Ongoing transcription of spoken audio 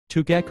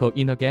Two Gecco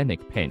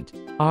Inorganic Paint,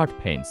 Art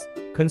Paints,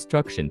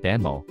 Construction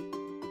Demo.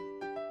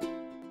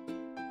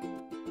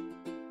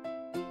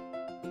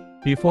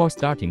 Before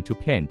starting to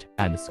paint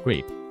and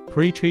scrape,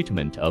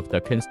 pre-treatment of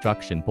the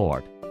construction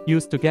board.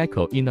 Use Two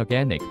Gecco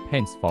Inorganic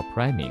Paints for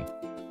priming.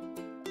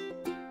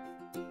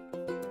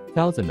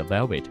 1000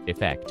 Velvet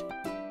Effect.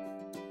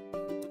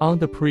 On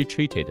the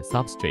pre-treated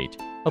substrate,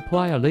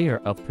 apply a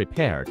layer of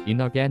prepared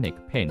inorganic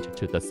paint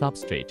to the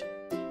substrate.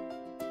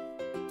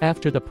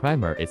 After the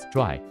primer is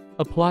dry,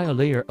 apply a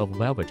layer of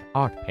velvet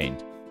art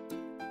paint.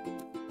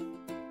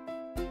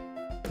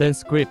 Then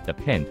scrape the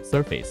paint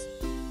surface.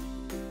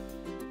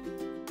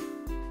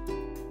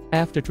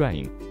 After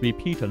drying,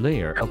 repeat a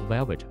layer of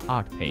velvet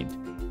art paint.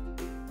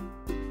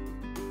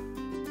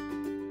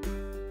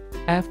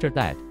 After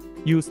that,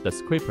 use the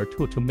scraper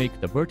tool to make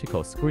the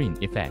vertical screen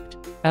effect,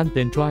 and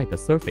then dry the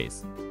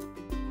surface.